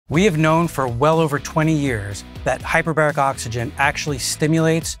We have known for well over 20 years that hyperbaric oxygen actually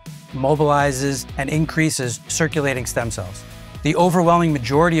stimulates, mobilizes, and increases circulating stem cells. The overwhelming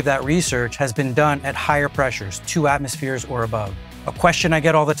majority of that research has been done at higher pressures, 2 atmospheres or above. A question I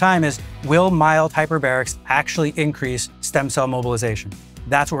get all the time is, will mild hyperbarics actually increase stem cell mobilization?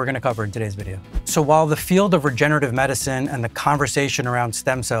 That's what we're going to cover in today's video. So while the field of regenerative medicine and the conversation around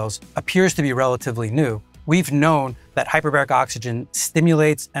stem cells appears to be relatively new, we've known that hyperbaric oxygen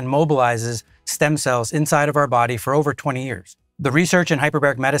stimulates and mobilizes stem cells inside of our body for over 20 years. The research in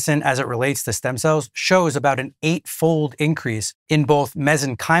hyperbaric medicine as it relates to stem cells shows about an 8-fold increase in both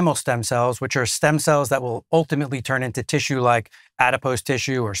mesenchymal stem cells, which are stem cells that will ultimately turn into tissue like adipose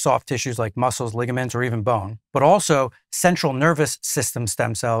tissue or soft tissues like muscles, ligaments, or even bone, but also central nervous system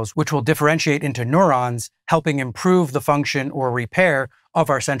stem cells, which will differentiate into neurons, helping improve the function or repair of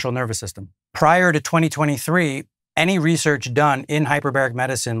our central nervous system. Prior to 2023, any research done in hyperbaric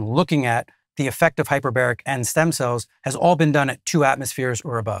medicine looking at the effect of hyperbaric and stem cells has all been done at 2 atmospheres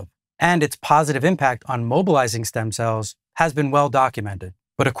or above. And its positive impact on mobilizing stem cells has been well documented.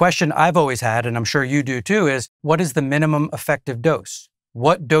 But a question I've always had, and I'm sure you do too, is what is the minimum effective dose?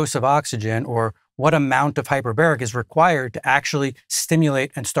 What dose of oxygen or what amount of hyperbaric is required to actually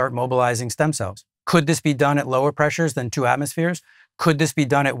stimulate and start mobilizing stem cells? Could this be done at lower pressures than 2 atmospheres? Could this be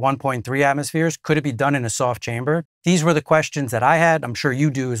done at 1.3 atmospheres? Could it be done in a soft chamber? These were the questions that I had. I'm sure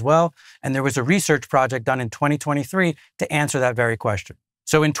you do as well. And there was a research project done in 2023 to answer that very question.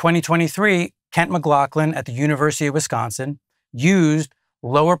 So in 2023, Kent McLaughlin at the University of Wisconsin used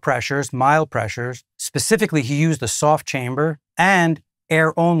lower pressures, mild pressures. Specifically, he used a soft chamber and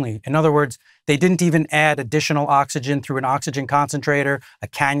air only. In other words, they didn't even add additional oxygen through an oxygen concentrator, a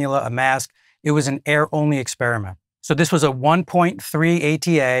cannula, a mask. It was an air-only experiment. So this was a 1.3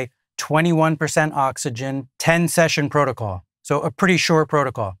 ATA, 21% oxygen, 10-session protocol. So a pretty short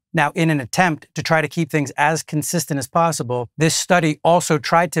protocol. Now, in an attempt to try to keep things as consistent as possible, this study also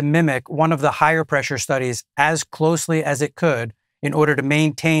tried to mimic one of the higher pressure studies as closely as it could in order to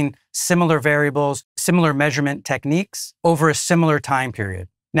maintain similar variables, similar measurement techniques over a similar time period.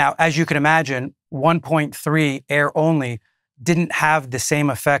 Now, as you can imagine, 1.3 air only didn't have the same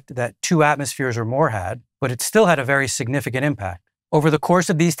effect that 2 atmospheres or more had, but it still had a very significant impact. Over the course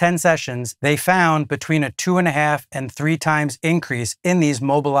of these 10 sessions, they found between a 2.5 and 3 times increase in these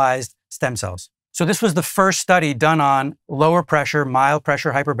mobilized stem cells. So this was the first study done on lower pressure, mild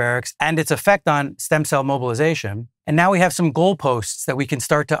pressure hyperbarics and its effect on stem cell mobilization. And now we have some goalposts that we can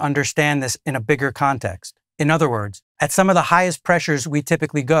start to understand this in a bigger context. In other words, at some of the highest pressures we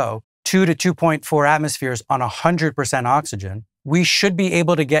typically go, 2 to 2.4 atmospheres on 100% oxygen, we should be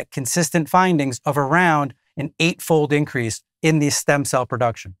able to get consistent findings of around an 8-fold increase in the stem cell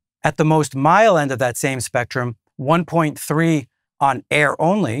production. At the most mild end of that same spectrum, 1.3 on air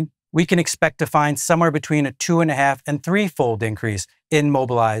only, we can expect to find somewhere between a 2.5 and 3-fold increase in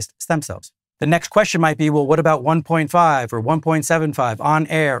mobilized stem cells. The next question might be, well, what about 1.5 or 1.75 on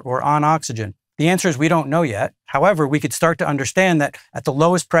air or on oxygen? The answer is we don't know yet. However, we could start to understand that at the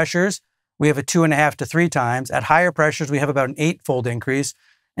lowest pressures, we have a 2.5 to 3 times. At higher pressures, we have about an 8-fold increase.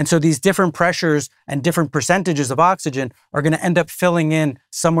 And so these different pressures and different percentages of oxygen are going to end up filling in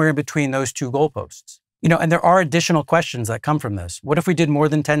somewhere in between those 2 goalposts. And there are additional questions that come from this. What if we did more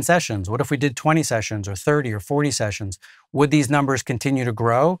than 10 sessions? What if we did 20 sessions or 30 or 40 sessions? Would these numbers continue to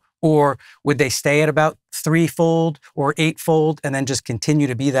grow? Or would they stay at about 3-fold or 8-fold and then just continue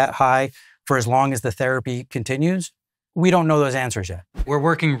to be that high for as long as the therapy continues? We don't know those answers yet. We're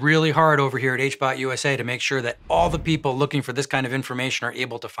working really hard over here at HBOT USA to make sure that all the people looking for this kind of information are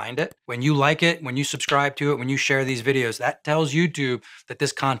able to find it. When you like it, when you subscribe to it, when you share these videos, that tells YouTube that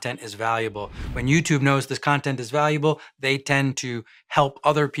this content is valuable. When YouTube knows this content is valuable, they tend to help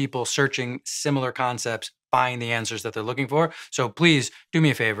other people searching similar concepts find the answers that they're looking for. So please do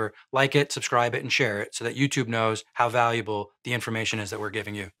me a favor, like it, subscribe it, and share it so that YouTube knows how valuable the information is that we're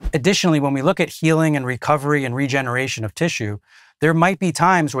giving you. Additionally, when we look at healing and recovery and regeneration of tissue, there might be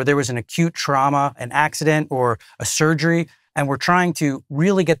times where there was an acute trauma, an accident, or a surgery, and we're trying to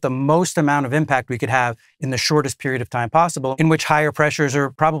really get the most amount of impact we could have in the shortest period of time possible, in which higher pressures are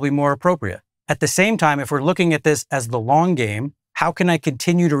probably more appropriate. At the same time, if we're looking at this as the long game, how can I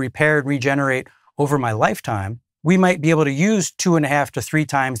continue to repair and regenerate over my lifetime? We might be able to use 2.5 to 3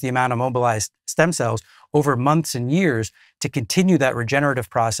 times the amount of mobilized stem cells over months and years to continue that regenerative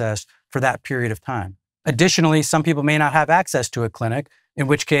process for that period of time. Additionally, some people may not have access to a clinic, in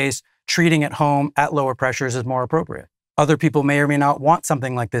which case treating at home at lower pressures is more appropriate. Other people may or may not want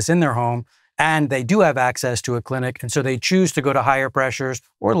something like this in their home, and they do have access to a clinic, and so they choose to go to higher pressures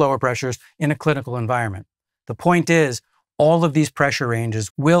or lower pressures in a clinical environment. The point is, all of these pressure ranges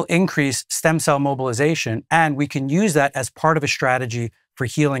will increase stem cell mobilization, and we can use that as part of a strategy for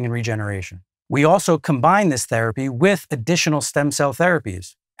healing and regeneration. We also combine this therapy with additional stem cell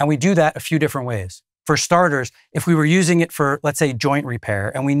therapies, and we do that a few different ways. For starters, if we were using it for, let's say, joint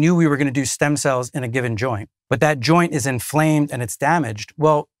repair, and we knew we were going to do stem cells in a given joint, but that joint is inflamed and it's damaged,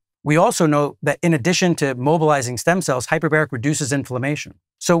 well, we also know that in addition to mobilizing stem cells, hyperbaric reduces inflammation.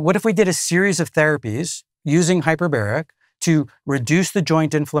 So what if we did a series of therapies using hyperbaric to reduce the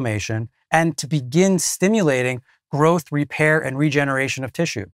joint inflammation and to begin stimulating growth, repair, and regeneration of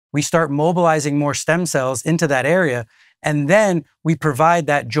tissue? We start mobilizing more stem cells into that area, and then we provide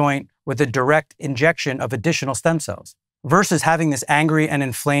that joint with a direct injection of additional stem cells versus having this angry and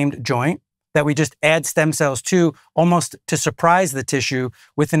inflamed joint that we just add stem cells to almost to surprise the tissue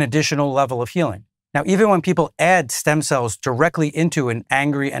with an additional level of healing. Now, even when people add stem cells directly into an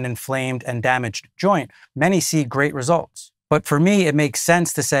angry and inflamed and damaged joint, many see great results. But for me, it makes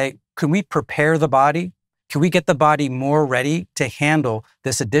sense to say, can we prepare the body? Can we get the body more ready to handle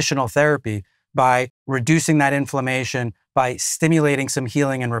this additional therapy by reducing that inflammation, by stimulating some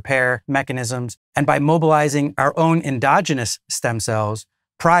healing and repair mechanisms, and by mobilizing our own endogenous stem cells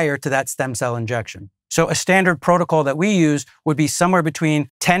prior to that stem cell injection? So a standard protocol that we use would be somewhere between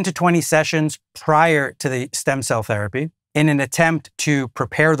 10 to 20 sessions prior to the stem cell therapy in an attempt to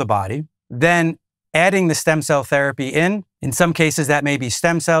prepare the body, then adding the stem cell therapy in. In some cases, that may be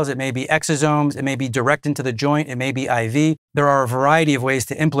stem cells, it may be exosomes, it may be direct into the joint, it may be IV. There are a variety of ways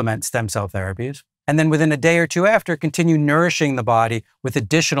to implement stem cell therapies. And then within a day or two after, continue nourishing the body with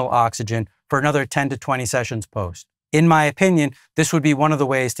additional oxygen for another 10 to 20 sessions post. In my opinion, this would be one of the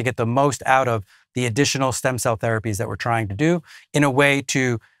ways to get the most out of the additional stem cell therapies that we're trying to do in a way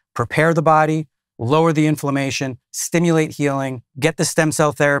to prepare the body, lower the inflammation, stimulate healing, get the stem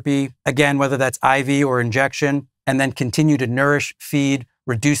cell therapy, again, whether that's IV or injection, and then continue to nourish, feed,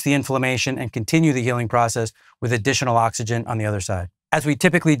 reduce the inflammation, and continue the healing process with additional oxygen on the other side. As we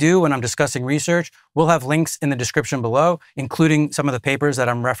typically do when I'm discussing research, we'll have links in the description below, including some of the papers that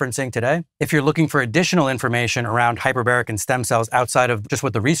I'm referencing today. If you're looking for additional information around hyperbaric and stem cells outside of just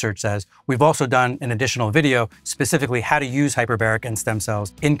what the research says, we've also done an additional video specifically how to use hyperbaric and stem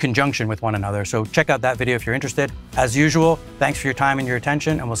cells in conjunction with one another. So check out that video if you're interested. As usual, thanks for your time and your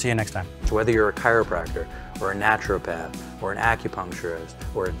attention, and we'll see you next time. So whether you're a chiropractor or a naturopath or an acupuncturist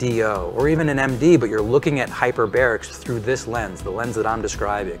or a DO or even an MD, but you're looking at hyperbarics through this lens, the lens that I'm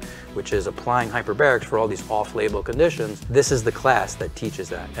describing, which is applying hyperbarics for all these off-label conditions, this is the class that teaches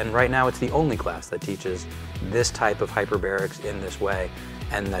that. And right now it's the only class that teaches this type of hyperbarics in this way,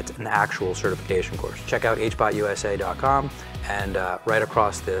 and that's an actual certification course. Check out hbotusa.com, and right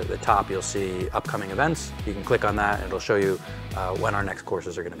across the top you'll see upcoming events. You can click on that and it'll show you when our next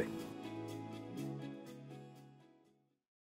courses are going to be.